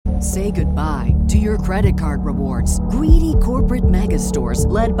Say goodbye to your credit card rewards. Greedy corporate mega stores,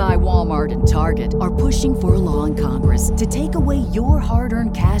 led by Walmart and Target, are pushing for a law in Congress to take away your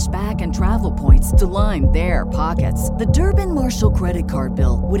hard-earned cash back and travel points to line their pockets. The Durbin-Marshall credit card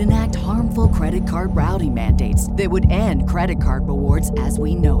bill would enact harmful credit card routing mandates that would end credit card rewards as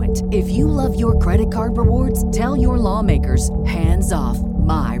we know it. If you love your credit card rewards, tell your lawmakers, hands off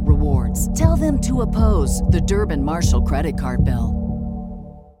my rewards. Tell them to oppose the Durbin-Marshall credit card bill.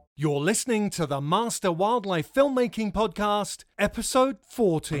 You're listening to the Master Wildlife Filmmaking Podcast, Episode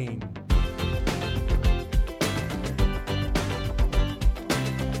 14.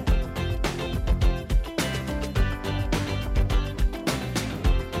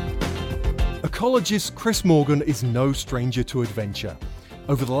 Ecologist Chris Morgan is no stranger to adventure.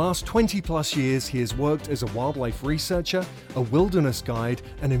 Over the last 20 plus years, he has worked as a wildlife researcher, a wilderness guide,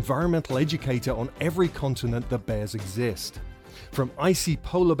 and environmental educator on every continent that bears exist. From icy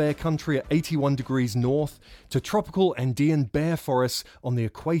polar bear country at 81 degrees north to tropical Andean bear forests on the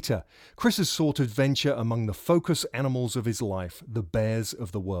equator, Chris has sought adventure among the focus animals of his life, the bears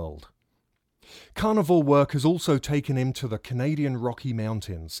of the world. Carnivore work has also taken him to the Canadian Rocky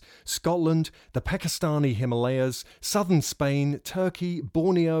Mountains, Scotland, the Pakistani Himalayas, southern Spain, Turkey,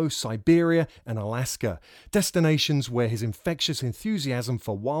 Borneo, Siberia, and Alaska, destinations where his infectious enthusiasm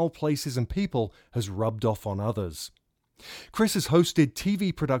for wild places and people has rubbed off on others. Chris has hosted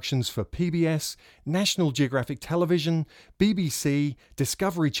TV productions for PBS, National Geographic Television, BBC,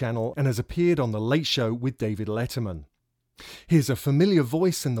 Discovery Channel, and has appeared on The Late Show with David Letterman. He is a familiar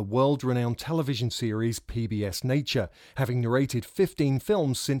voice in the world-renowned television series PBS Nature, having narrated 15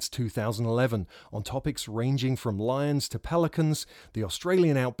 films since 2011 on topics ranging from lions to pelicans, the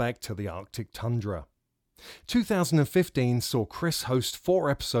Australian outback to the Arctic tundra. 2015 saw Chris host 4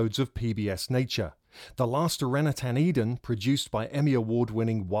 episodes of PBS Nature. The Last Orangutan Eden, produced by Emmy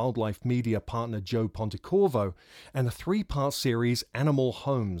Award-winning wildlife media partner Joe Pontecorvo, and the 3-part series Animal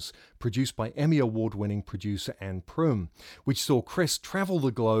Homes, produced by Emmy Award-winning producer Anne Prum, which saw Chris travel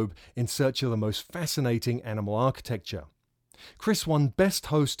the globe in search of the most fascinating animal architecture. Chris won Best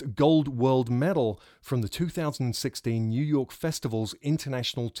Host Gold World Medal from the 2016 New York Festival's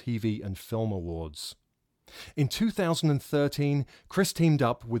International TV and Film Awards. In 2013, Chris teamed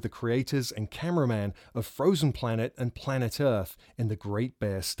up with the creators and cameraman of Frozen Planet and Planet Earth in The Great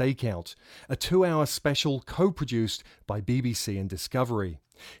Bear Stakeout, a 2-hour special co-produced by BBC and Discovery.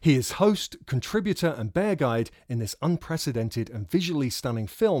 He is host, contributor, and bear guide in this unprecedented and visually stunning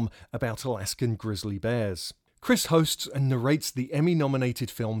film about Alaskan grizzly bears. Chris hosts and narrates the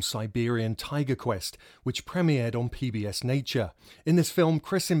Emmy-nominated film Siberian Tiger Quest, which premiered on PBS Nature. In this film,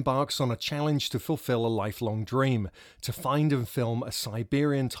 Chris embarks on a challenge to fulfill a lifelong dream, to find and film a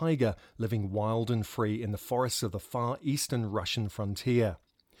Siberian tiger living wild and free in the forests of the far eastern Russian frontier.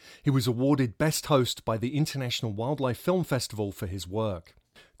 He was awarded Best Host by the International Wildlife Film Festival for his work.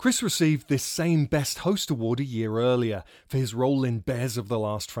 Chris received this same Best Host award a year earlier for his role in Bears of the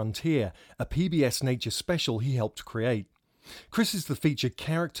Last Frontier, a PBS Nature special he helped create. Chris is the featured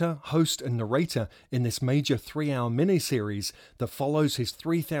character, host, and narrator in this major 3-hour miniseries that follows his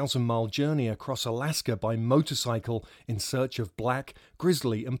 3,000-mile journey across Alaska by motorcycle in search of black,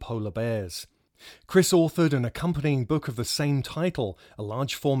 grizzly, and polar bears. Chris authored an accompanying book of the same title, a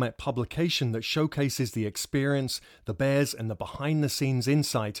large-format publication that showcases the experience, the bears, and the behind-the-scenes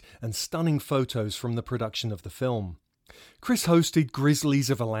insight and stunning photos from the production of the film. Chris hosted Grizzlies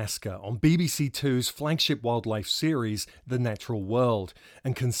of Alaska on BBC Two's flagship wildlife series, The Natural World,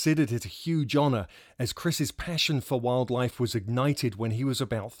 and considered it a huge honour as Chris's passion for wildlife was ignited when he was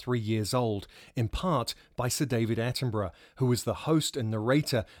about 3 years old, in part by Sir David Attenborough, who was the host and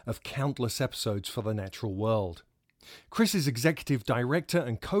narrator of countless episodes for The Natural World. Chris is executive director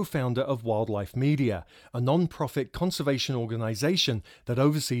and co-founder of Wildlife Media, a non-profit conservation organisation that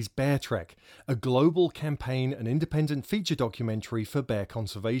oversees Bear Trek, a global campaign and independent feature documentary for bear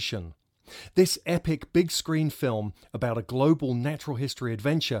conservation. This epic big-screen film about a global natural history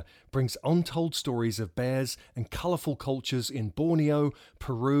adventure brings untold stories of bears and colourful cultures in Borneo,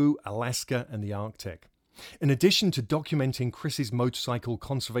 Peru, Alaska, and the Arctic. In addition to documenting Chris's motorcycle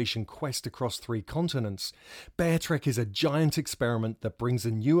conservation quest across 3 continents, Bear Trek is a giant experiment that brings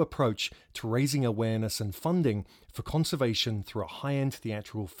a new approach to raising awareness and funding for conservation through a high-end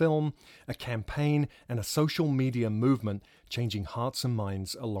theatrical film, a campaign, and a social media movement, changing hearts and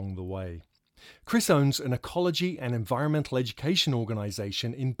minds along the way. Chris owns an ecology and environmental education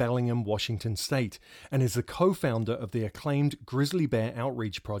organization in Bellingham, Washington State, and is the co-founder of the acclaimed Grizzly Bear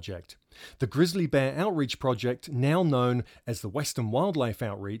Outreach Project. The Grizzly Bear Outreach Project, now known as the Western Wildlife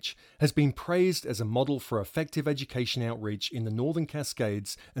Outreach, has been praised as a model for effective education outreach in the Northern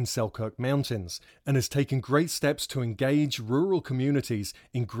Cascades and Selkirk Mountains, and has taken great steps to engage rural communities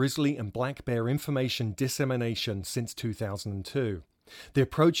in grizzly and black bear information dissemination since 2002. The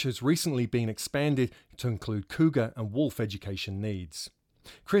approach has recently been expanded to include cougar and wolf education needs.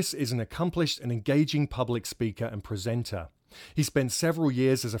 Chris is an accomplished and engaging public speaker and presenter. He spent several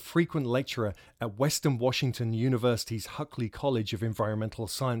years as a frequent lecturer at Western Washington University's Huckley College of Environmental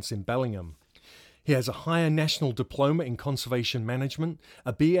Science in Bellingham. He has a higher national diploma in conservation management,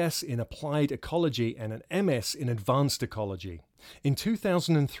 a BS in applied ecology, and an MS in advanced ecology. In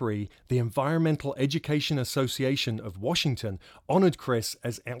 2003, the Environmental Education Association of Washington honored Chris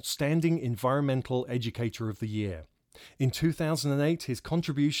as Outstanding Environmental Educator of the Year. In 2008, his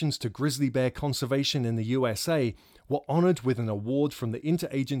contributions to grizzly bear conservation in the USA were honored with an award from the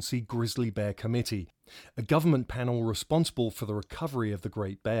Interagency Grizzly Bear Committee, a government panel responsible for the recovery of the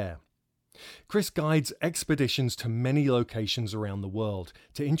great bear. Chris guides expeditions to many locations around the world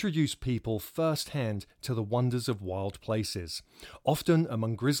to introduce people firsthand to the wonders of wild places, often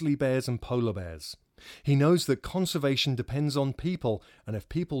among grizzly bears and polar bears. He knows that conservation depends on people, and if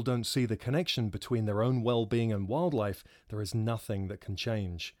people don't see the connection between their own well-being and wildlife, there is nothing that can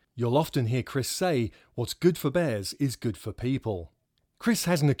change. You'll often hear Chris say, "What's good for bears is good for people." Chris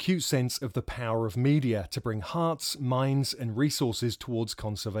has an acute sense of the power of media to bring hearts, minds, and resources towards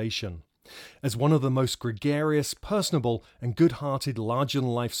conservation. As one of the most gregarious, personable, and good-hearted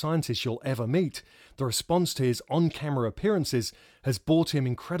larger-than-life scientists you'll ever meet, the response to his on-camera appearances has brought him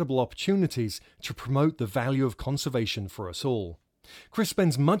incredible opportunities to promote the value of conservation for us all. Chris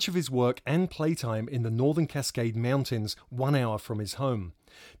spends much of his work and playtime in the Northern Cascade Mountains, 1 hour from his home.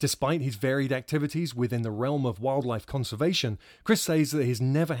 Despite his varied activities within the realm of wildlife conservation, Chris says that he's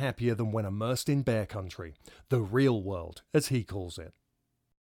never happier than when immersed in bear country, the real world, as he calls it.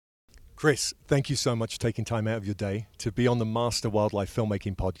 Chris, thank you so much for taking time out of your day to be on the Master Wildlife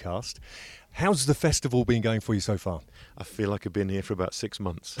Filmmaking Podcast. How's the festival been going for you so far? I feel like I've been here for about 6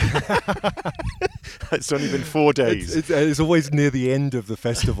 months. It's only been 4 days. It's always near the end of the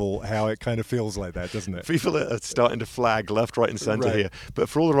festival how it kind of feels like that, doesn't it? People are starting to flag left, right and centre here. But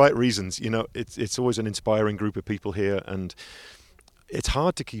for all the right reasons, you know, it's always an inspiring group of people here, and it's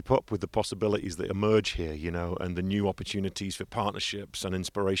hard to keep up with the possibilities that emerge here, you know, and the new opportunities for partnerships and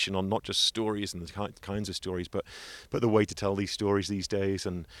inspiration on not just stories and the kinds of stories, but the way to tell these stories these days.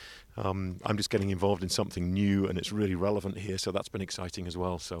 And I'm just getting involved in something new, and it's really relevant here, so that's been exciting as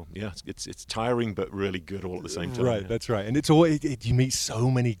well. So yeah, it's tiring but really good all at the same time. Right, yeah. That's right. And it's always you meet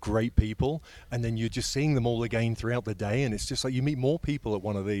so many great people, and then you're just seeing them all again throughout the day, and it's just like you meet more people at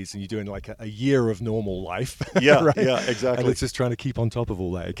one of these, and you're doing like a year of normal life. Yeah, right? Yeah, exactly. And it's just trying to keep on top of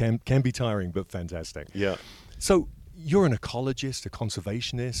all that. It can be tiring, but fantastic. Yeah. So you're an ecologist, a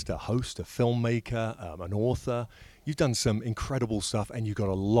conservationist, a host, a filmmaker, an author. You've done some incredible stuff, and you've got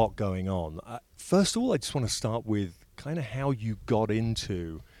a lot going on. First of all, I just want to start with kind of how you got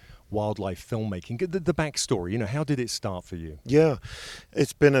into wildlife filmmaking, the backstory. You know, how did it start for you? Yeah,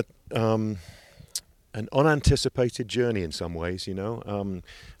 it's been an unanticipated journey in some ways, you know.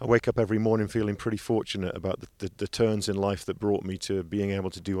 I wake up every morning feeling pretty fortunate about the turns in life that brought me to being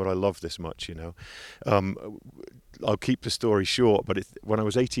able to do what I love this much, you know. I'll keep the story short, but when I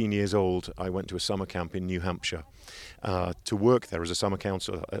was 18 years old, I went to a summer camp in New Hampshire to work there as a summer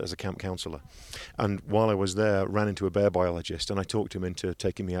counselor, as a camp counselor. And while I was there, ran into a bear biologist, and I talked him into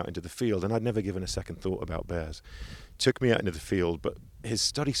taking me out into the field, and I'd never given a second thought about bears. Took me out into the field, but his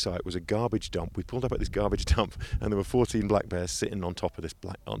study site was a garbage dump. We pulled up at this garbage dump, and there were 14 black bears sitting on top of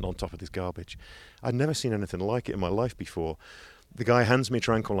this garbage. I'd never seen anything like it in my life before. The guy hands me a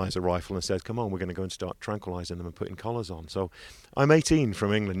tranquilizer rifle and says, "Come on, we're going to go and start tranquilizing them and putting collars on." So I'm 18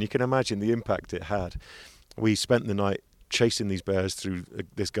 from England. You can imagine the impact it had. We spent the night chasing these bears through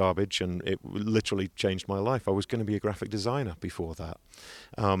this garbage, and it literally changed my life. I was going to be a graphic designer before that.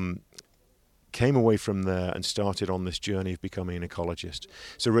 Came away from there and started on this journey of becoming an ecologist.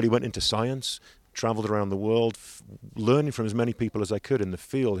 So really went into science, traveled around the world, learning from as many people as I could in the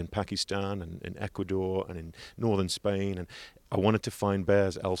field, in Pakistan and in Ecuador and in northern Spain. And I wanted to find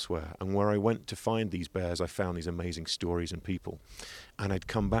bears elsewhere. And where I went to find these bears, I found these amazing stories and people. And I'd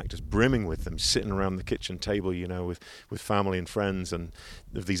come back just brimming with them, sitting around the kitchen table, you know, with family and friends, and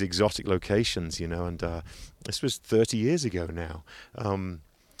of these exotic locations, you know. And this was 30 years ago now.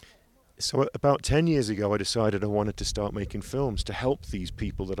 So about 10 years ago, I decided I wanted to start making films to help these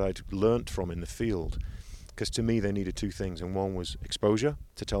people that I'd learnt from in the field. Because to me, they needed two things, and one was exposure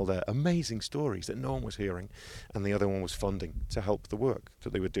to tell their amazing stories that no one was hearing, and the other one was funding to help the work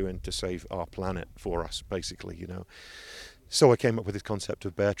that they were doing to save our planet for us, basically, you know. So I came up with this concept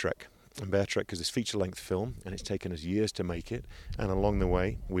of Bear Trek. And Bear Trek is this feature-length film, and it's taken us years to make it. And along the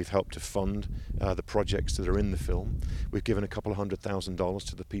way, we've helped to fund the projects that are in the film. We've given a couple of $100,000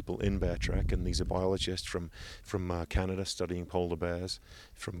 to the people in Bear Trek, and these are biologists from Canada studying polar bears,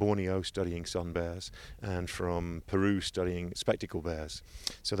 from Borneo studying sun bears, and from Peru studying spectacle bears.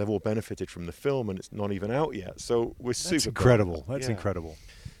 So they've all benefited from the film, and it's not even out yet. So we're super That's incredible. proud. That's incredible.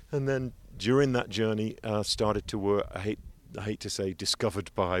 And then during that journey, started to work. I hate to say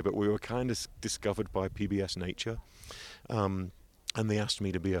discovered by, but we were kind of discovered by PBS Nature. And they asked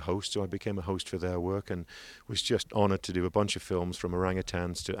me to be a host, so I became a host for their work and was just honored to do a bunch of films, from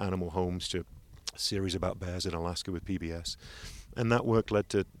orangutans to animal homes to a series about bears in Alaska with PBS. And that work led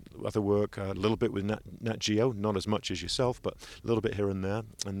to other work, a little bit with Nat Geo, not as much as yourself, but a little bit here and there,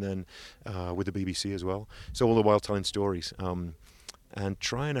 and then with the BBC as well. So all the while telling stories and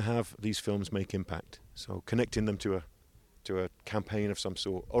trying to have these films make impact. So connecting them to a campaign of some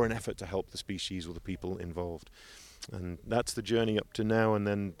sort, or an effort to help the species or the people involved. And that's the journey up to now. And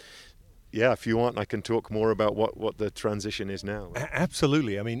then, yeah, if you want, I can talk more about what the transition is now.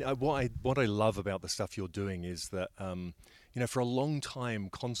 Absolutely. I mean, what I love about the stuff you're doing is that, for a long time,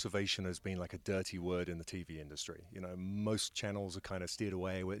 conservation has been like a dirty word in the TV industry. You know, most channels are kind of steered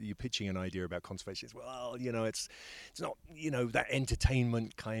away. Where you're pitching an idea about conservation, it's not, that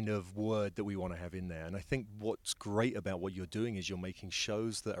entertainment kind of word that we want to have in there. And I think what's great about what you're doing is you're making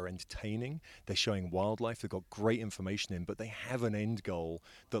shows that are entertaining. They're showing wildlife. They've got great information in, but they have an end goal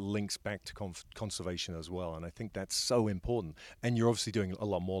that links back to conservation as well. And I think that's so important. And you're obviously doing a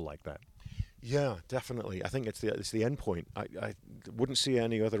lot more like that. Yeah, definitely. I think it's the end point. I wouldn't see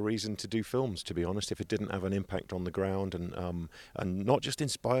any other reason to do films, to be honest, if it didn't have an impact on the ground and not just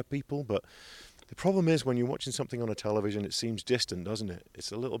inspire people. But the problem is, when you're watching something on a television, it seems distant, doesn't it?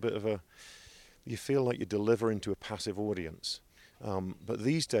 It's a little bit of you feel like you're delivering to a passive audience. But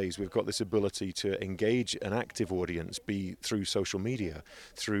these days, we've got this ability to engage an active audience, be through social media,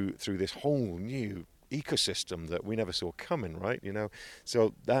 through this whole new ecosystem that we never saw coming, right?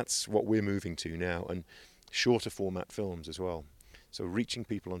 So that's what we're moving to now, and shorter format films as well. So reaching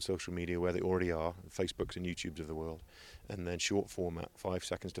people on social media where they already are, Facebooks and YouTubes of the world, and then short format, 5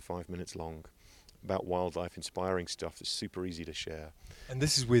 seconds to 5 minutes long, about wildlife, inspiring stuff that's super easy to share. And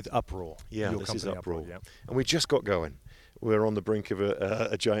this is with Uproar. Yeah, your this company, is Uproar. Yeah. And we just got going. We're on the brink of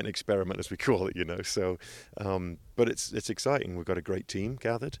a giant experiment, as we call it, So, but it's exciting. We've got a great team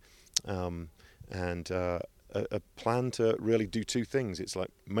gathered. And a plan to really do two things. It's like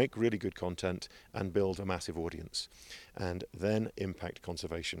make really good content and build a massive audience, and then impact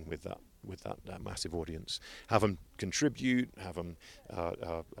conservation with that massive audience. Have them contribute, have them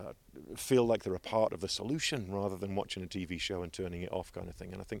feel like they're a part of the solution rather than watching a TV show and turning it off, kind of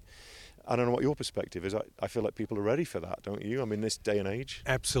thing. And I don't know what your perspective is. I feel like people are ready for that, don't you? I mean, this day and age.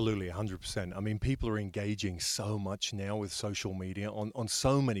 Absolutely, 100%. I mean, people are engaging so much now with social media on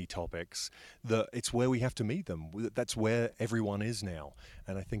so many topics that it's where we have to meet them. That's where everyone is now.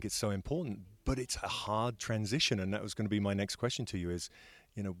 And I think it's so important. But it's a hard transition. And that was going to be my next question to you is,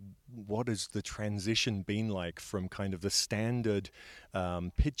 what has the transition been like from kind of the standard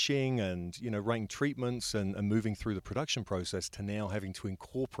pitching and, writing treatments and moving through the production process to now having to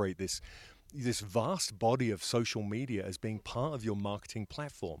incorporate this vast body of social media as being part of your marketing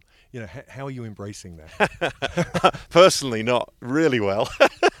platform? How are you embracing that? Personally, not really well.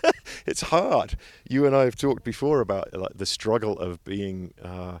 It's hard. You and I have talked before about the struggle of being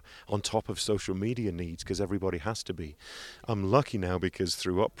on top of social media needs, because everybody has to be. I'm lucky now because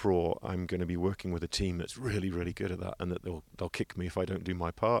through Uproar, I'm going to be working with a team that's really, really good at that, and that they'll kick me if I don't do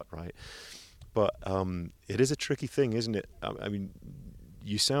my part, right? But it is a tricky thing, isn't it? I mean,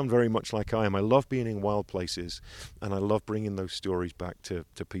 you sound very much like I am. I love being in wild places, and I love bringing those stories back to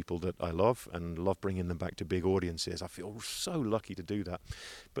people that I love, and love bringing them back to big audiences. I feel so lucky to do that.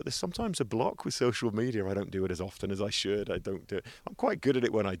 But there's sometimes a block with social media. I don't do it as often as I should. I'm quite good at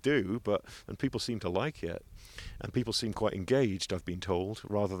it when I do, and people seem to like it. And people seem quite engaged, I've been told,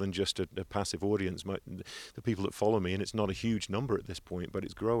 rather than just a passive audience. The people that follow me, and it's not a huge number at this point, but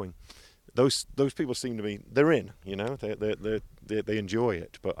it's growing. Those people seem to be, they're in, they enjoy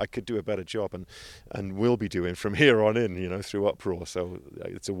it, but I could do a better job and will be doing from here on in, through Uproar. So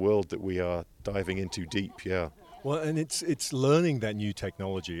it's a world that we are diving into deep, yeah. Well, and it's learning that new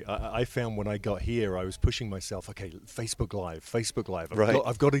technology. I found when I got here, I was pushing myself. Okay, Facebook Live.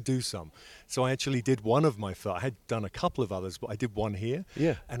 I've got to do some. So I actually did one of my. I had done a couple of others, but I did one here.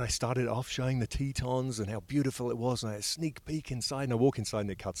 Yeah. And I started off showing the Tetons and how beautiful it was. And I had a sneak peek inside, and I walk inside,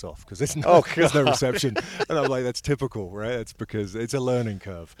 and it cuts off because there's no reception. And I'm like, that's typical, right? It's because it's a learning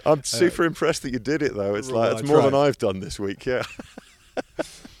curve. I'm super impressed that you did it, though. It's Well, it's more than I've done this week. Yeah.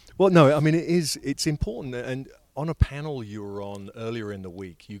 Well, no, I mean, it's important. And on a panel you were on earlier in the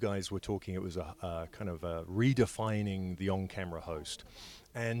week, you guys were talking, it was a kind of redefining the on-camera host.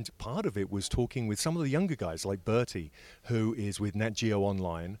 And part of it was talking with some of the younger guys like Bertie, who is with Nat Geo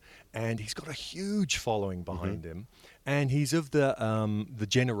Online, and he's got a huge following behind him. And he's of the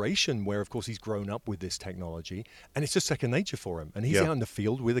generation where, of course, he's grown up with this technology, and it's just second nature for him. And he's out in the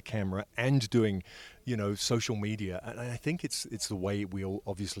field with a camera and doing, social media. And I think it's the way we all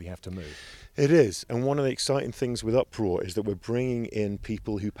obviously have to move. It is. And one of the exciting things with Uproar is that we're bringing in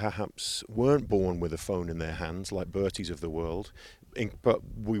people who perhaps weren't born with a phone in their hands, like Berties of the world. But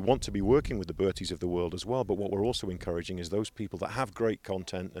we want to be working with the Berties of the world as well. But what we're also encouraging is those people that have great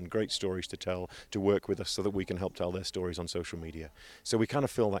content and great stories to tell to work with us so that we can help tell their stories on social media. So we kind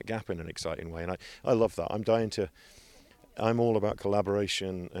of fill that gap in an exciting way. And I love that. I'm all about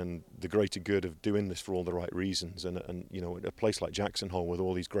collaboration and the greater good of doing this for all the right reasons. And a place like Jackson Hole with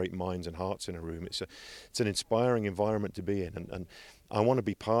all these great minds and hearts in a room, it's an inspiring environment to be in. And I want to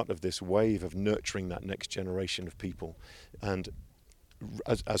be part of this wave of nurturing that next generation of people. And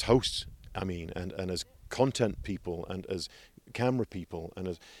as hosts, and as content people and as camera people and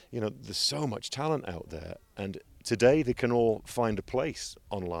as, there's so much talent out there. And today they can all find a place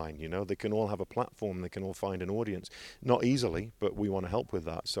online, they can all have a platform, they can all find an audience. Not easily, but we want to help with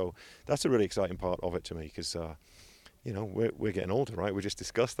that. So that's a really exciting part of it to me because, we're getting older, right? We just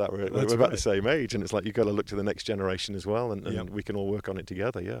discussed that. We're about the same age, and it's like you've got to look to the next generation as well, and we can all work on it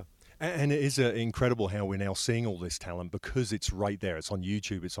together, yeah. And it is incredible how we're now seeing all this talent because it's right there. It's on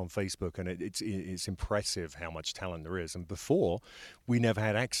YouTube, it's on Facebook, and it's impressive how much talent there is. And before, we never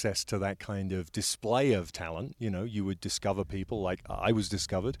had access to that kind of display of talent. You would discover people like I was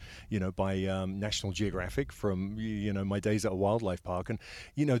discovered, by National Geographic from, my days at a wildlife park. And,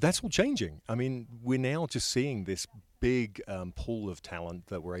 that's all changing. I mean, we're now just seeing this big pool of talent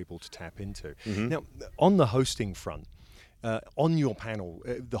that we're able to tap into. Mm-hmm. Now, on the hosting front, on your panel,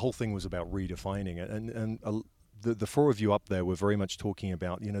 the whole thing was about redefining it, and the four of you up there were very much talking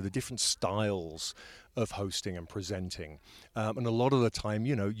about, the different styles of hosting and presenting. And a lot of the time,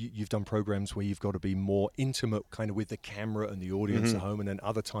 you've done programs where you've got to be more intimate kind of with the camera and the audience at home, and then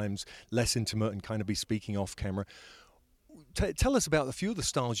other times less intimate and kind of be speaking off camera. Tell us about a few of the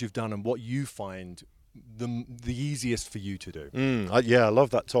styles you've done and what you find the easiest for you to do. I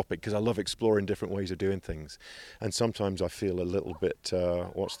love that topic because I love exploring different ways of doing things, and sometimes I feel a little bit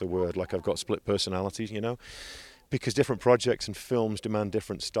like I've got split personalities, because different projects and films demand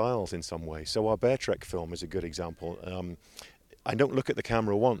different styles in some way. So our Bear Trek film is a good example. I don't look at the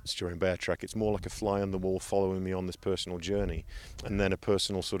camera once during Bear Trek. It's more like a fly on the wall following me on this personal journey, and then a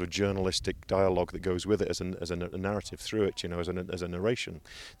personal sort of journalistic dialogue that goes with it as a narrative through it, as a narration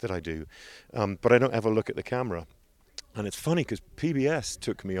that I do. But I don't ever look at the camera. And it's funny because PBS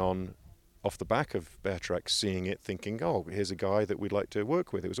took me on off the back of Bear Trek, seeing it, thinking, oh, here's a guy that we'd like to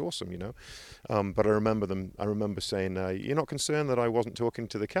work with. It was awesome, But I remember saying, you're not concerned that I wasn't talking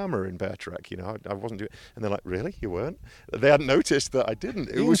to the camera in Bear Trek, I wasn't doing. And they're like, really? You weren't? They hadn't noticed that I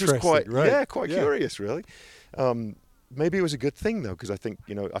didn't. It was just quite curious, really. Maybe it was a good thing though, because I think,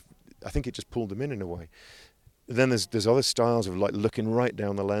 I think it just pulled them in a way. Then there's other styles of like looking right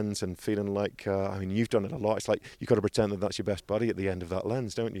down the lens and feeling like, you've done it a lot. It's like you've got to pretend that that's your best buddy at the end of that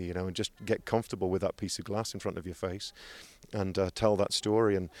lens, don't you? And just get comfortable with that piece of glass in front of your face and tell that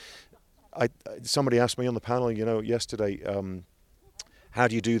story. And somebody asked me on the panel, yesterday, how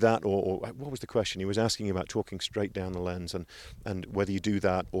do you do that? Or what was the question? He was asking about talking straight down the lens and whether you do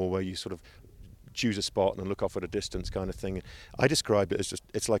that or where you sort of choose a spot and look off at a distance kind of thing. I describe it as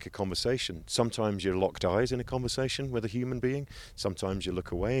it's like a conversation. Sometimes you're locked eyes in a conversation with a human being. Sometimes you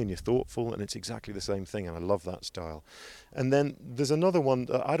look away and you're thoughtful, and it's exactly the same thing, and I love that style. And then there's another one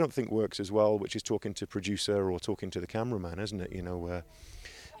that I don't think works as well, which is talking to producer or talking to the cameraman, isn't it? Where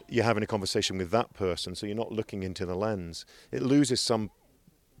you're having a conversation with that person, so you're not looking into the lens. It loses some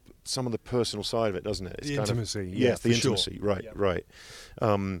of the personal side of it, doesn't it? It's the intimacy. The intimacy, sure. Right.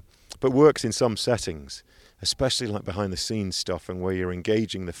 But works in some settings, especially like behind the scenes stuff and where you're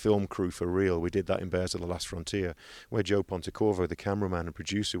engaging the film crew for real. We did that in Bears of the Last Frontier, where Joe Pontecorvo, the cameraman and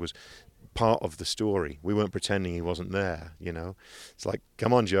producer, was part of the story. We weren't pretending he wasn't there, you know. It's like,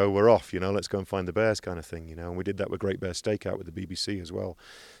 come on, Joe, we're off, you know, let's go and find the bears kind of thing, you know. And we did that with Great Bear Stakeout with the BBC as well.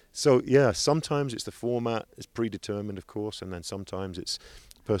 So, yeah, sometimes it's the format, it's predetermined, of course, and then sometimes it's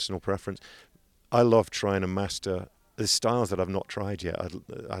personal preference. I love trying to master the styles that I've not tried yet.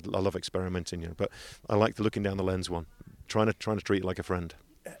 I love experimenting, you know, but I like the looking down the lens one, trying to treat it like a friend.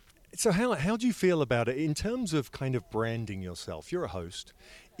 So how do you feel about it in terms of kind of branding yourself? You're a host.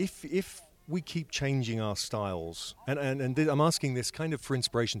 If we keep changing our styles, and I'm asking this kind of for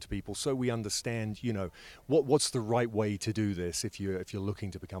inspiration to people, so we understand, you know, what's the right way to do this if you're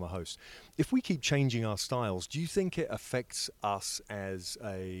looking to become a host. If we keep changing our styles, do you think it affects us as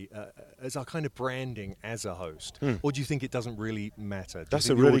our kind of branding as a host, or do you think it doesn't really matter? That's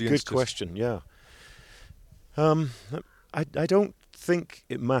a really good question. Yeah. I don't think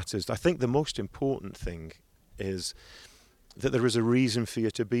it matters. I think the most important thing is that there is a reason for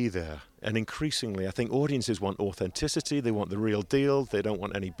you to be there. And increasingly, I think audiences want authenticity. They want the real deal. They don't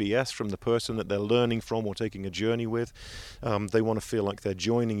want any BS from the person that they're learning from or taking a journey with. They want to feel like they're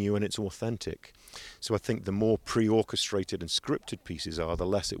joining you and it's authentic. So I think the more pre-orchestrated and scripted pieces are, the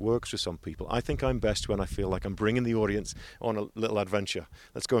less it works for some people. I think I'm best when I feel like I'm bringing the audience on a little adventure.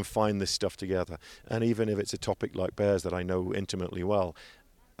 Let's go and find this stuff together. And even if it's a topic like bears that I know intimately well,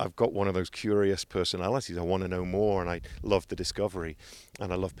 I've got one of those curious personalities. I want to know more, and I love the discovery,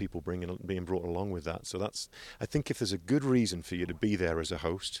 and I love people being brought along with that. So I think if there's a good reason for you to be there as a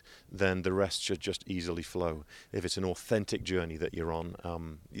host, then the rest should just easily flow. If it's an authentic journey that you're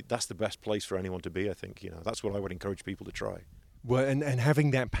on, that's the best place for anyone to be, I think. You know, that's what I would encourage people to try. Well, and having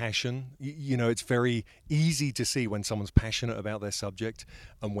that passion, you know, it's very easy to see when someone's passionate about their subject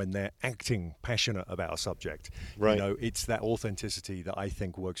and when they're acting passionate about a subject. Right. You know, it's that authenticity that I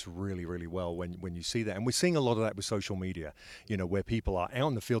think works really, really well when you see that. And we're seeing a lot of that with social media, you know, where people are out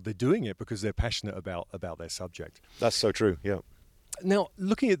in the field, they're doing it because they're passionate about their subject. That's so true, yeah. Now,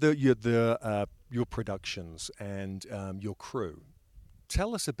 looking at your productions and your crew,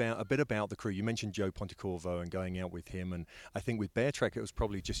 tell us a bit about the crew. You mentioned Joe Pontecorvo and going out with him, and I think with Bear Trek it was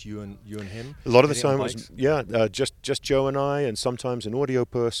probably just you and him. A lot of the time it was just Joe and I, and sometimes an audio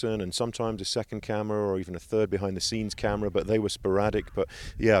person, and sometimes a second camera or even a third behind the scenes camera. But they were sporadic. But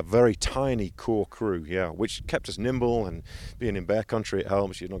yeah, very tiny core crew. Yeah, which kept us nimble, and being in bear country it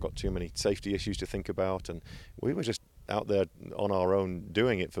helps. You've not got too many safety issues to think about, and we were just out there on our own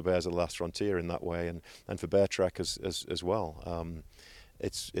doing it for Bears of the Last Frontier in that way, and for Bear Trek as well.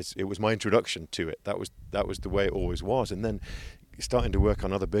 It was my introduction to it. That was the way it always was. And then starting to work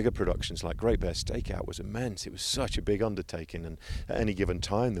on other bigger productions like Great Bear Stakeout was immense. It was such a big undertaking, and at any given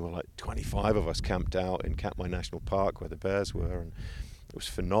time there were like 25 of us camped out in Katmai National Park where the bears were, and it was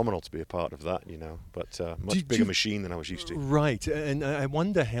phenomenal to be a part of that, you know, but much bigger machine than I was used to. Right, and I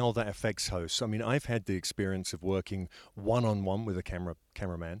wonder how that affects hosts. I mean, I've had the experience of working one-on-one with a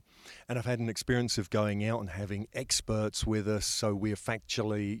cameraman, and I've had an experience of going out and having experts with us, so we're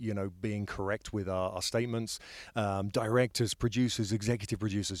factually, you know, being correct with our statements, directors, producers, executive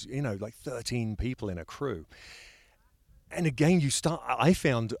producers, you know, like 13 people in a crew. And again, I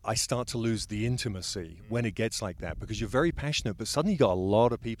start to lose the intimacy when it gets like that, because you're very passionate, but suddenly you got a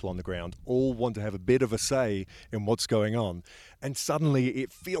lot of people on the ground, all want to have a bit of a say in what's going on. And suddenly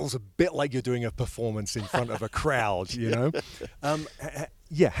it feels a bit like you're doing a performance in front of a crowd, you know?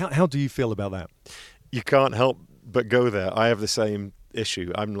 How do you feel about that? You can't help but go there. I have the same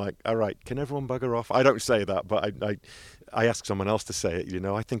issue. I'm like, all right, can everyone bugger off? I don't say that, but I ask someone else to say it, you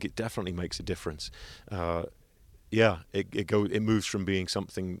know? I think it definitely makes a difference. It moves from being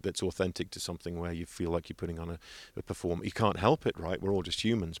something that's authentic to something where you feel like you're putting on a performance. You can't help it, right? We're all just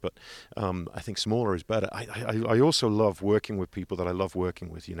humans, but I think smaller is better. I also love working with people that I love working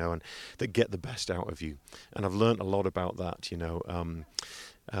with, you know, and that get the best out of you. And I've learned a lot about that, you know.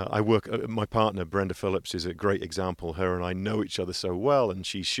 My partner, Brenda Phillips, is a great example. Her and I know each other so well, and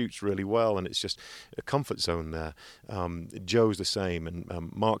she shoots really well, and it's just a comfort zone there. Joe's the same, and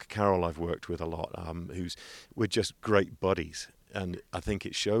Mark Carroll I've worked with a lot, we're just great buddies. And I think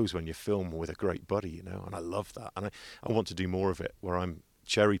it shows when you film with a great buddy, you know, and I love that. And I want to do more of it, where I'm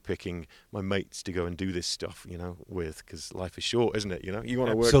cherry picking my mates to go and do this stuff, you know, with, because life is short, isn't it? You know, you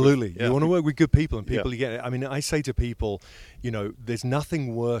want to work You want to work with good people, and people you get it. I mean, I say to people, you know, there's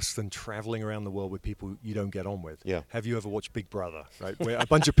nothing worse than traveling around the world with people you don't get on with. Yeah. Have you ever watched Big Brother, right? Where a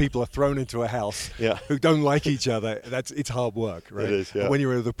bunch of people are thrown into a house who don't like each other. It's hard work, right? It is, yeah. When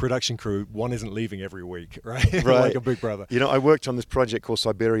you're with the production crew, one isn't leaving every week, right? Like a Big Brother. You know, I worked on this project called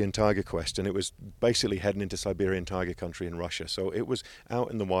Siberian Tiger Quest, and it was basically heading into Siberian tiger country in Russia. So it was out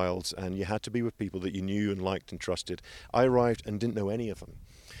in the wilds, and you had to be with people that you knew and liked and trusted. I arrived and didn't know any of them.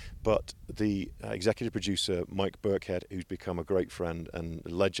 But the executive producer, Mike Burkhead, who's become a great friend and a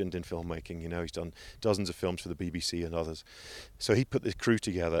legend in filmmaking, he's done dozens of films for the BBC and others. So he put this crew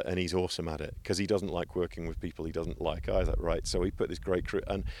together, and he's awesome at it because he doesn't like working with people he doesn't like either, right? So he put this great crew,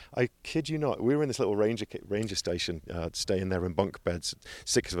 and I kid you not, we were in this little ranger station, staying there in bunk beds,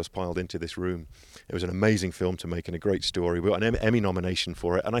 6 of us piled into this room. It was an amazing film to make and a great story. We got an Emmy nomination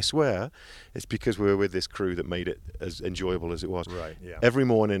for it, and I swear it's because we were with this crew that made it as enjoyable as it was. Right, yeah. Every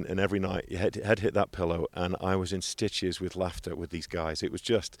morning and every night, you had hit that pillow, and I was in stitches with laughter with these guys. It was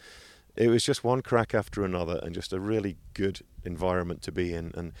just one crack after another, and just a really good environment to be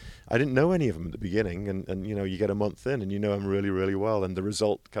in. And I didn't know any of them at the beginning, and you get a month in and you know them really, really well, and the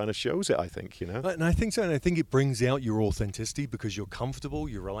result kind of shows it, I think. And I think so, and I think it brings out your authenticity because you're comfortable,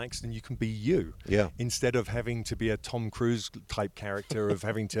 you're relaxed, and you can be you. Yeah. Instead of having to be a Tom Cruise type character of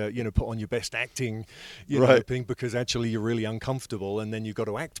having to put on your best acting know, thing, because actually you're really uncomfortable, and then you've got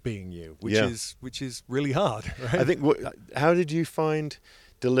to act being you, which is really hard. Right? I think. How did you find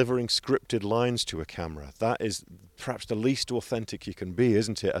delivering scripted lines to a camera? That is perhaps the least authentic you can be,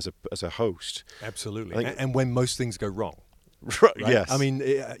 isn't it, as a host? Absolutely. And when most things go wrong. Right. Yes. I mean,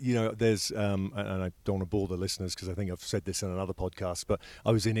 there's, and I don't want to bore the listeners because I think I've said this in another podcast, but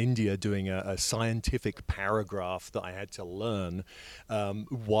I was in India doing a scientific paragraph that I had to learn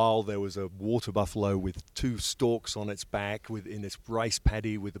while there was a water buffalo with 2 storks on its back in this rice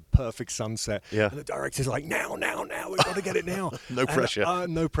paddy with a perfect sunset. Yeah. And the director's like, now, we've got to get it now. No pressure.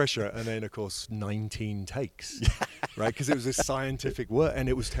 No pressure. And then, of course, 19 takes, right? Because it was a scientific work, and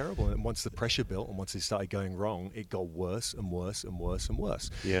it was terrible. And once the pressure built and once it started going wrong, it got worse and worse and worse and worse.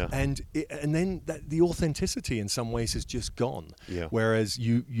 Yeah. And then the authenticity in some ways has just gone. Yeah. Whereas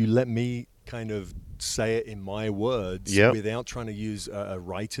you let me kind of say it in my words without trying to use a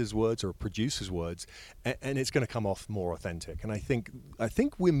writer's words or a producer's words, and it's going to come off more authentic. And I think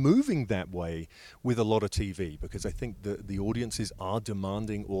we're moving that way with a lot of TV, because I think the audiences are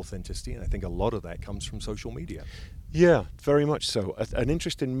demanding authenticity, and I think a lot of that comes from social media. Yeah, very much so. An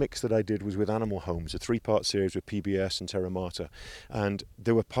interesting mix that I did was with Animal Homes, a 3-part series with PBS and Terra Mata. And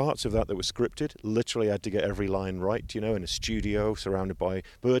there were parts of that were scripted. Literally, I had to get every line right, in a studio surrounded by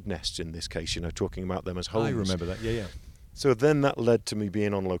bird nests in this case, talking about them as homes. I remember that, yeah. So then that led to me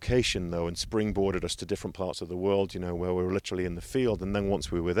being on location, though, and springboarded us to different parts of the world, where we were literally in the field. And then once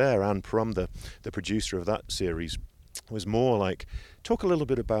we were there, Anne Prum, the producer of that series, was more like, talk a little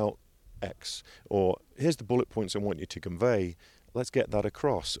bit about X, or here's the bullet points I want you to convey, let's get that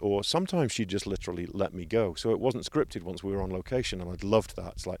across. Or sometimes she'd just literally let me go, so it wasn't scripted once we were on location, and I loved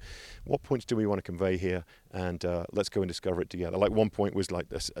that. It's like, what points do we want to convey here, and let's go and discover it together. Like one point was like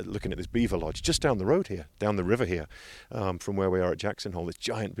this, looking at this beaver lodge just down the road here, down the river here, from where we are at Jackson Hole, this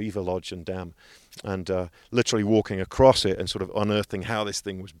giant beaver lodge and dam, and literally walking across it and sort of unearthing how this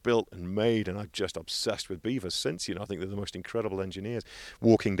thing was built and made. And I'm just obsessed with beavers since. I think they're the most incredible engineers,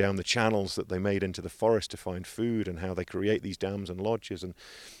 walking down the channels that they made into the forest to find food, and how they create these dams and lodges, and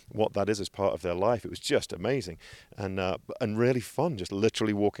what that is as part of their life. It was just amazing, and really fun, just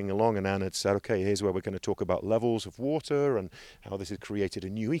literally walking along. And Anne had said, okay, here's where we're going to talk about levels of water and how this has created a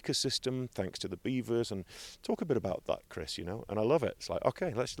new ecosystem thanks to the beavers, and talk a bit about that, Chris, and I love it. It's like,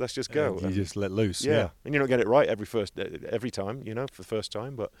 okay, let's just go. You just let loose. Yeah. And you don't get it right every time, for the first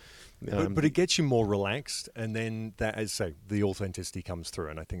time, but it gets you more relaxed, and then that, as I say, the authenticity comes through,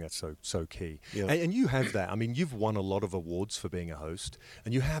 and I think that's so key. Yeah. And you have that. I mean, you've won a lot of awards for being a host,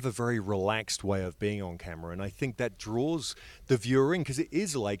 and you have a very relaxed way of being on camera, and I think that draws the viewer in, because it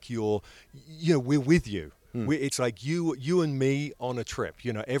is like we're with you. It's like you and me on a trip.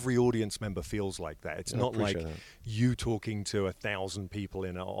 Every audience member feels like that. It's not like you talking to 1,000 people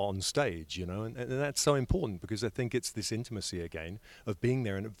on stage, and that's so important, because I think it's this intimacy again of being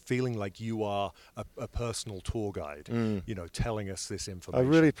there and feeling like you are a personal tour guide, telling us this information. I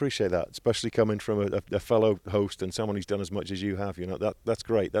really appreciate that, especially coming from a fellow host and someone who's done as much as you have. That's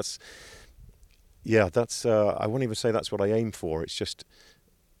great. That's I won't even say that's what I aim for. It's just,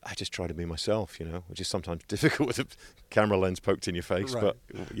 I just try to be myself, which is sometimes difficult with a camera lens poked in your face. Right. But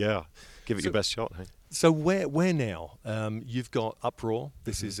yeah, give it your best shot. Hey? So where now? You've got Uproar.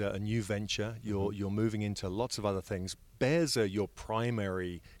 This is a new venture. You're moving into lots of other things. Bears are your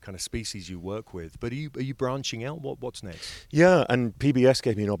primary kind of species you work with, but are you branching out? What's next? Yeah, and PBS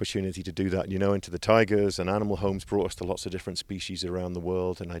gave me an opportunity to do that, into the tigers, and Animal Homes brought us to lots of different species around the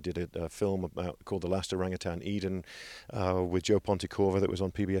world, and I did a film called The Last Orangutan Eden with Joe Pontecorva that was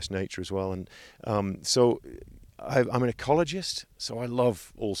on PBS Nature as well, and so I'm an ecologist, so I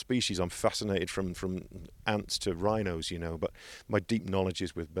love all species. I'm fascinated from ants to rhinos, but my deep knowledge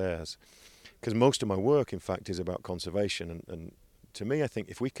is with bears. Because most of my work, in fact, is about conservation and to me, I think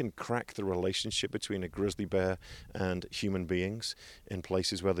if we can crack the relationship between a grizzly bear and human beings in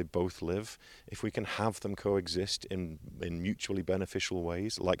places where they both live, if we can have them coexist in mutually beneficial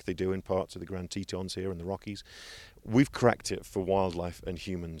ways, like they do in parts of the Grand Tetons here in the Rockies, we've cracked it for wildlife and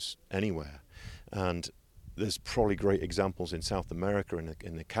humans anywhere. And there's probably great examples in South America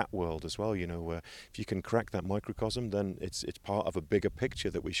in the cat world as well, where if you can crack that microcosm, then it's part of a bigger picture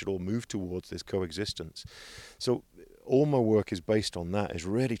that we should all move towards this coexistence. So all my work is based on that, is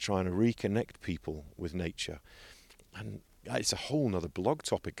really trying to reconnect people with nature. And it's a whole nother blog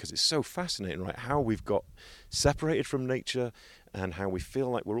topic because it's so fascinating, right? How we've got separated from nature and how we feel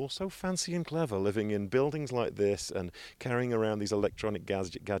like we're all so fancy and clever living in buildings like this and carrying around these electronic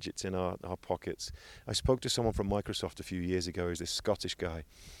gadgets in our pockets. I spoke to someone from Microsoft a few years ago. He was this Scottish guy,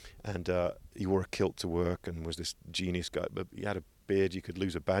 and he wore a kilt to work and was this genius guy, but he had a beard you could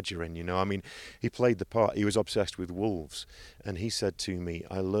lose a badger in, I mean, he played the part. He was obsessed with wolves, and he said to me,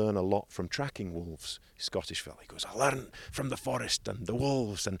 I learn a lot from tracking wolves. Scottish fella. He goes, I learn from the forest and the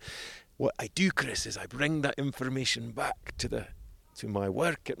wolves, and what I do, Chris, is I bring that information back to my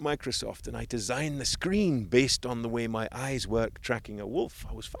work at Microsoft, and I design the screen based on the way my eyes work tracking a wolf.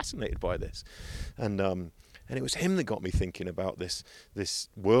 I was fascinated by this, and it was him that got me thinking about this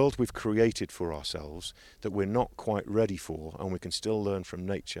world we've created for ourselves that we're not quite ready for, and we can still learn from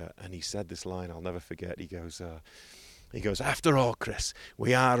nature. And he said this line I'll never forget. He goes, after all, Chris,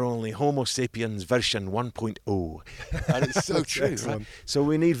 we are only Homo sapiens version 1.0. And it's so true, right? So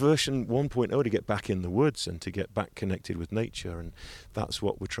we need version 1.0 to get back in the woods and to get back connected with nature. And that's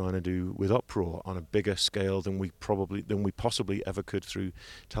what we're trying to do with Uproar on a bigger scale than we possibly ever could through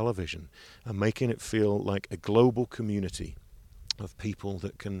television. And making it feel like a global community of people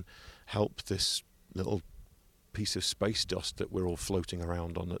that can help this little piece of space dust that we're all floating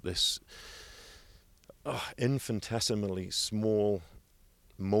around on at this infinitesimally small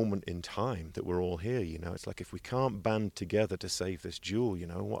moment in time that we're all here. It's like if we can't band together to save this jewel,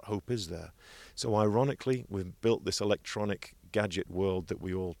 what hope is there? So ironically, we've built this electronic gadget world that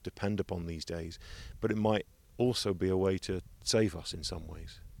we all depend upon these days, but it might also be a way to save us in some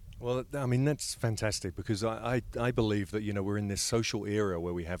ways. Well, I mean, that's fantastic, because I believe that, we're in this social era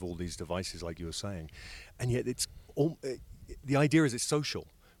where we have all these devices, like you were saying, and yet the idea is it's social.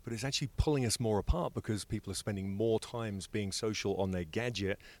 But it's actually pulling us more apart because people are spending more times being social on their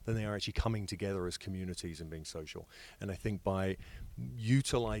gadget than they are actually coming together as communities and being social. And I think by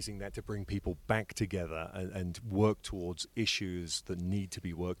utilizing that to bring people back together and work towards issues that need to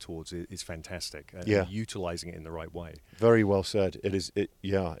be worked towards is fantastic. And utilizing it in the right way. Very well said.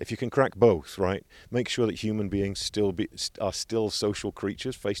 If you can crack both, right? Make sure that human beings are still social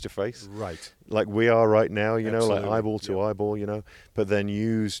creatures face to face. Right. Like we are right now, Absolutely. like eyeball to eyeball, but then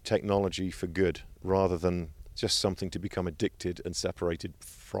use technology for good rather than just something to become addicted and separated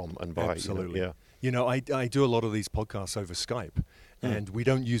from and by. Absolutely. I do a lot of these podcasts over Skype, and we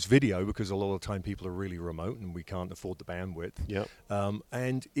don't use video because a lot of the time people are really remote and we can't afford the bandwidth. Yep.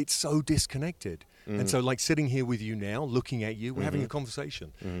 And it's so disconnected. And so like sitting here with you now, looking at you, we're having a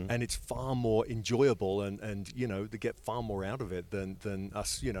conversation, and it's far more enjoyable and they get far more out of it than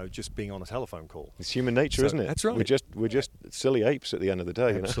us, just being on a telephone call. It's human nature, isn't it? That's right. We're just silly apes at the end of the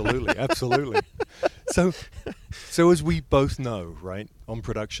day. Absolutely, absolutely. So as we both know, right, on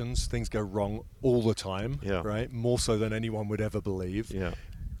productions, things go wrong all the time, right? More so than anyone would ever believe. Yeah.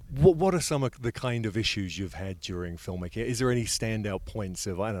 What are some of the kind of issues you've had during filmmaking? Is there any standout points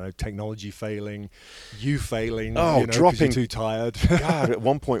of, I don't know, technology failing, you failing, dropping, you're too tired? God, at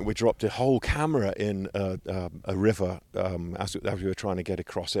one point we dropped a whole camera in a river as we were trying to get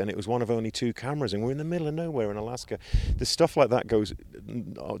across it, and it was one of only 2 cameras, and we're in the middle of nowhere in Alaska. The stuff like that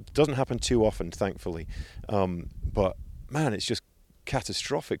doesn't happen too often, thankfully, but man, it's just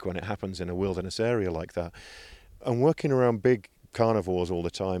catastrophic when it happens in a wilderness area like that. And working around big carnivores all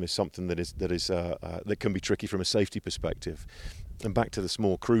the time is something that can be tricky from a safety perspective. And back to the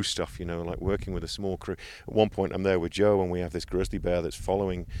small crew stuff, like working with a small crew. At one point I'm there with Joe and we have this grizzly bear that's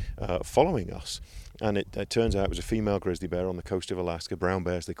following us, and it turns out it was a female grizzly bear on the coast of Alaska, brown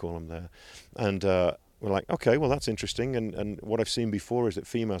bears they call them there, and we're like, okay, well that's interesting, and what I've seen before is that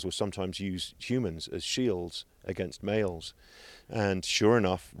females will sometimes use humans as shields against males. And sure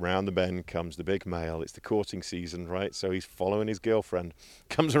enough, round the bend comes the big male. It's the courting season, right? So he's following his girlfriend,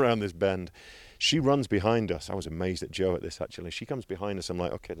 comes around this bend. She runs behind us. I was amazed at Joe at this, actually. She comes behind us. I'm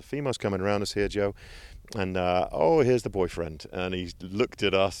like, okay, the female's coming around us here, Joe. And, here's the boyfriend. And he looked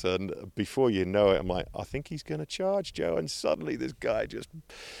at us, and before you know it, I'm like, I think he's going to charge Joe. And suddenly this guy just,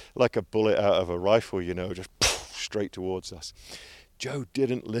 like a bullet out of a rifle, just straight towards us. Joe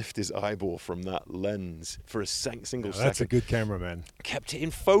didn't lift his eyeball from that lens for a single second. That's a good cameraman. Kept it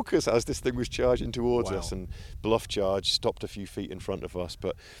in focus as this thing was charging towards Wow. us, and bluff charge, stopped a few feet in front of us.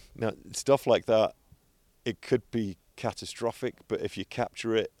 But now, stuff like that, it could be catastrophic, but if you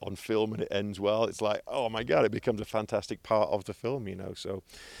capture it on film and it ends well, it's like, oh my God, it becomes a fantastic part of the film, you know. So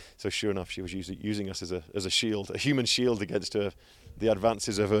sure enough, she was using us as a shield, a human shield against the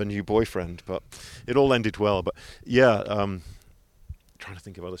advances of her new boyfriend. But it all ended well. But yeah, trying to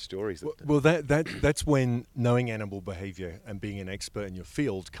think of other stories. Well, that's when knowing animal behavior and being an expert in your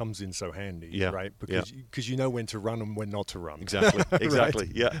field comes in so handy, Yeah, right? Because you know when to run and when not to run. Exactly. Right?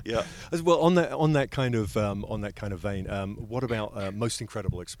 Yeah. As well, on that kind of vein, what about most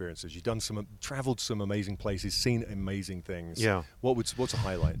incredible experiences? You've traveled some amazing places, seen amazing things. Yeah. What's a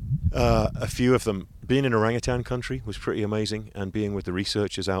highlight? A few of them. Being in orangutan country was pretty amazing, and being with the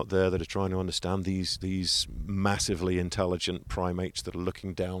researchers out there that are trying to understand these massively intelligent primates that are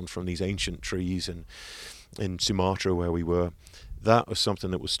looking down from these ancient trees, and in Sumatra where we were, that was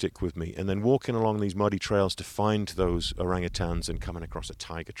something that will stick with me. And then walking along these muddy trails to find those orangutans and coming across a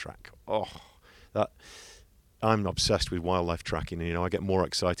tiger track. I'm obsessed with wildlife tracking, and you know, I get more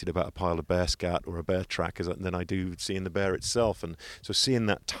excited about a pile of bear scat or a bear track than I do seeing the bear itself. And so seeing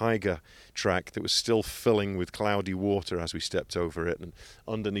that tiger track that was still filling with cloudy water as we stepped over it, and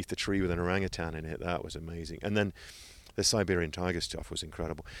underneath the tree with an orangutan in it, that was amazing. And then the Siberian tiger stuff was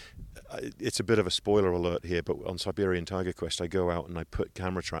incredible. It's a bit of a spoiler alert here, but on Siberian Tiger Quest, I go out and I put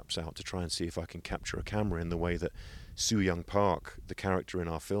camera traps out to try and see if I can capture a camera in the way that Soo Young Park, the character in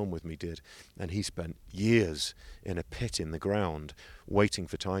our film with me, did. And he spent years in a pit in the ground waiting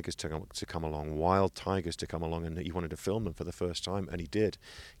for tigers to come along, wild tigers to come along, and he wanted to film them for the first time, and he did.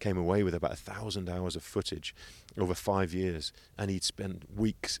 Came away with about 1,000 hours of footage over 5 years, and he'd spent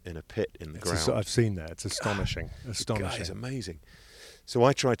weeks in a pit in the ground. I've seen that. It's astonishing. The guy's amazing. So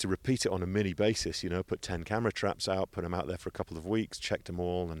I tried to repeat it on a mini basis, you know, put 10 camera traps out, put them out there for a couple of weeks, checked them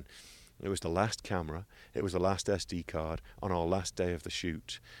all, and it was the last camera, it was the last SD card on our last day of the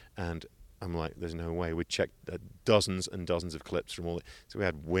shoot, and I'm like, there's no way. We checked dozens and dozens of clips from all it. So we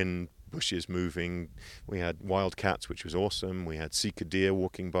had wind bushes moving, we had wild cats, which was awesome, we had sika deer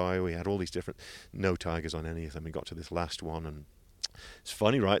walking by, we had all these different, no tigers on any of them. We got to this last one, and it's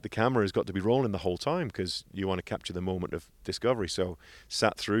funny, right? The camera has got to be rolling the whole time because you want to capture the moment of discovery. So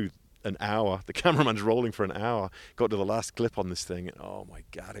sat through an hour, the cameraman's rolling for an hour, got to the last clip on this thing, and oh my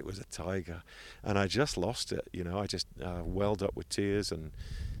God, it was a tiger. And I just lost it, you know. I just welled up with tears, and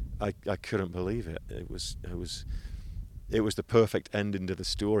I couldn't believe it. It was the perfect ending to the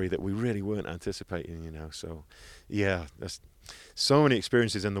story that we really weren't anticipating, you know. So yeah, there's so many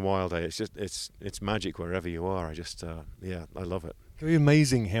experiences in the wild. It's just it's magic wherever you are. I love it. It's very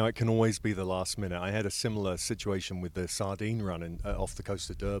amazing how it can always be the last minute. I had a similar situation with the sardine run off the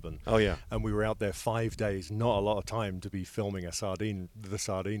coast of Durban. Oh yeah. And we were out there 5 days, not a lot of time to be filming the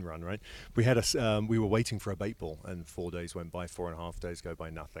sardine run, right? We were waiting for a bait ball, and 4 days went by, 4.5 days go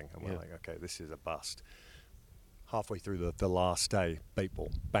by, nothing. And we're like, okay, this is a bust. Halfway through the last day, bait ball,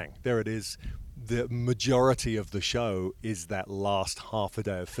 bang, there it is. The majority of the show is that last half a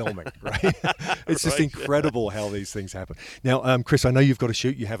day of filming, right? It's just incredible how these things happen. Now, Chris, I know you've got to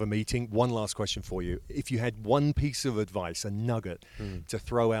shoot. You have a meeting. One last question for you. If you had one piece of advice, a nugget to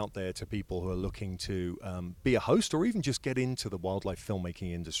throw out there to people who are looking to be a host or even just get into the wildlife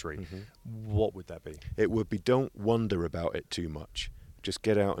filmmaking industry, what would that be? It would be, don't wonder about it too much. Just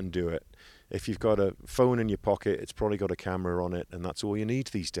get out and do it. If you've got a phone in your pocket, it's probably got a camera on it, and that's all you need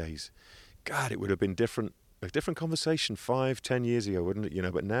these days. God, it would have been a different conversation 5-10 years ago, wouldn't it? You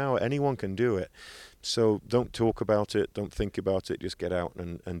know, but now anyone can do it. So don't talk about it, don't think about it, just get out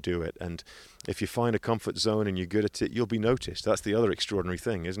and do it. And if you find a comfort zone and you're good at it, you'll be noticed. That's the other extraordinary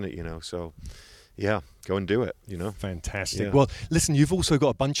thing, isn't it? You know, so yeah, go and do it, you know. Fantastic. Yeah. Well, listen, you've also got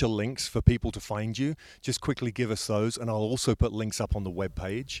a bunch of links for people to find you. Just quickly give us those, and I'll also put links up on the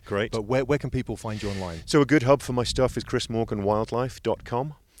webpage. Great. But where can people find you online? So a good hub for my stuff is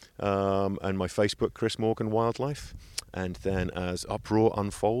chrismorganwildlife.com. And my Facebook, Chris Morgan Wildlife. And then as Uproar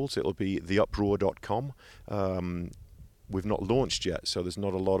unfolds, it'll be theuproar.com. We've not launched yet, so there's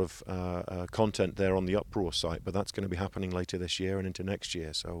not a lot of content there on the Uproar site, but that's going to be happening later this year and into next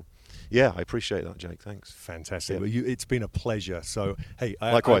year. So, yeah, I appreciate that, Jake. Thanks. Fantastic. Yeah. Well, it's been a pleasure. So, hey,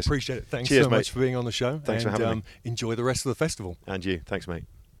 I appreciate it. Thanks Cheers, so mate. much for being on the show. Thanks for having me. Enjoy the rest of the festival. And you. Thanks, mate.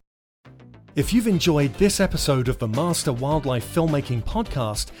 If you've enjoyed this episode of the Master Wildlife Filmmaking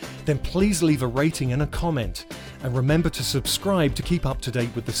Podcast, then please leave a rating and a comment. And remember to subscribe to keep up to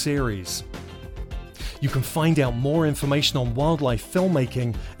date with the series. You can find out more information on wildlife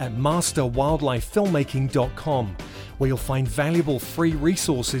filmmaking at masterwildlifefilmmaking.com, where you'll find valuable free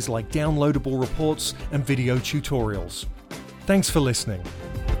resources like downloadable reports and video tutorials. Thanks for listening.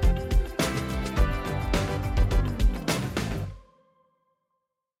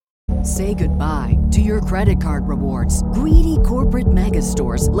 Say goodbye to your credit card rewards. Greedy corporate mega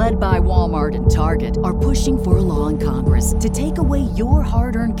stores, led by Walmart and Target, are pushing for a law in Congress to take away your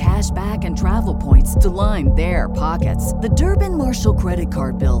hard-earned cash back and travel points to line their pockets. The Durbin-Marshall credit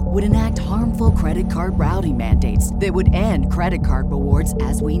card bill would enact harmful credit card routing mandates that would end credit card rewards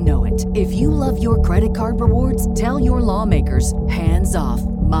as we know it. If you love your credit card rewards, tell your lawmakers, hands off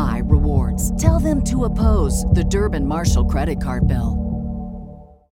my rewards. Tell them to oppose the Durbin-Marshall credit card bill.